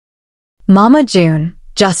Mama June,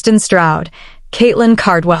 Justin Stroud, Kaitlyn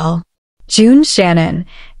Cardwell. June Shannon,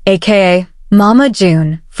 aka Mama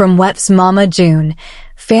June from WE's Mama June.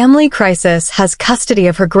 Family crisis has custody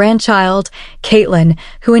of her grandchild, Kaitlyn,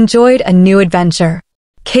 who enjoyed a new adventure.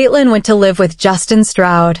 Kaitlyn went to live with Justin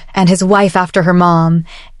Stroud and his wife after her mom,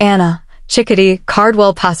 Anna Chickadee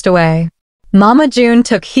Cardwell, passed away. Mama June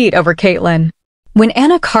took heat over Kaitlyn. When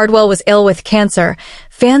Anna Cardwell was ill with cancer,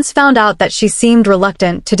 fans found out that she seemed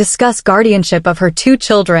reluctant to discuss guardianship of her two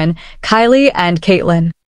children, Kylie and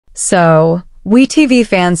Kaitlyn. So, WE tv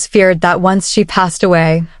fans feared that once she passed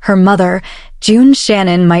away, her mother, June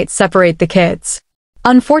Shannon, might separate the kids.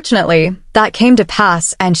 Unfortunately, that came to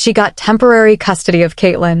pass and she got temporary custody of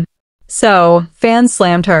Kaitlyn. So, fans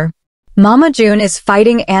slammed her. Mama June is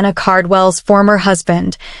fighting Anna Cardwell's former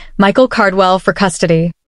husband, Michael Cardwell, for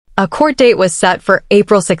custody. A court date was set for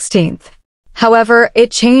April 16th. However,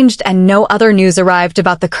 it changed and no other news arrived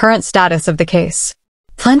about the current status of the case.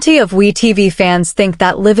 Plenty of WE tv fans think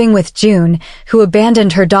that living with June, who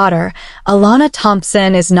abandoned her daughter, Alana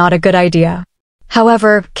Thompson, is not a good idea.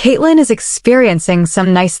 However, Kaitlyn is experiencing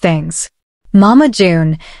some nice things. Mama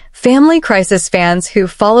June. Family crisis fans who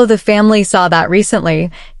follow the family saw that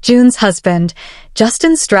recently, June's husband,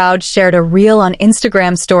 Justin Stroud, shared a reel on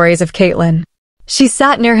Instagram stories of Kaitlyn. She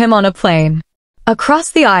sat near him on a plane.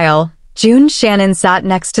 Across the aisle, June Shannon sat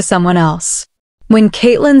next to someone else. When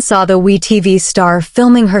Kaitlyn saw the WE tv star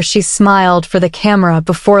filming her, she smiled for the camera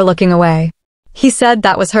before looking away. He said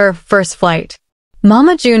that was her first flight.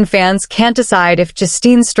 Mama June fans can't decide if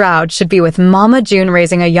Justin Stroud should be with Mama June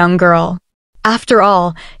raising a young girl. After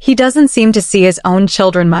all, he doesn't seem to see his own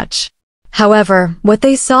children much. However, what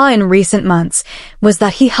they saw in recent months was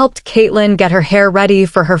that he helped Kaitlyn get her hair ready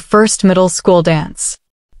for her first middle school dance.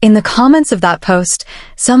 In the comments of that post,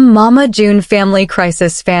 some Mama June family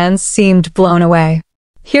crisis fans seemed blown away.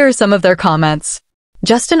 Here are some of their comments.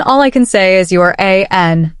 Justin, all I can say is you are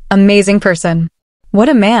an amazing person. What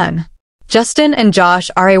a man. Justin and Josh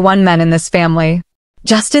are A1 men in this family.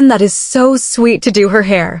 Justin, that is so sweet to do her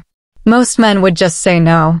hair. Most men would just say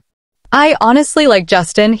no. I honestly like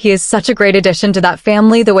Justin. He is such a great addition to that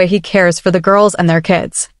family, the way he cares for the girls and their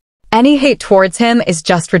kids. Any hate towards him is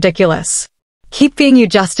just ridiculous. Keep being you,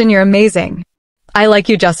 Justin, you're amazing. I like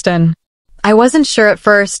you, Justin. I wasn't sure at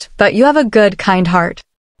first, but you have a good, kind heart.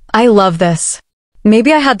 I love this.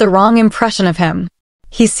 Maybe I had the wrong impression of him.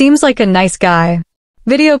 He seems like a nice guy.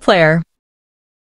 Video player.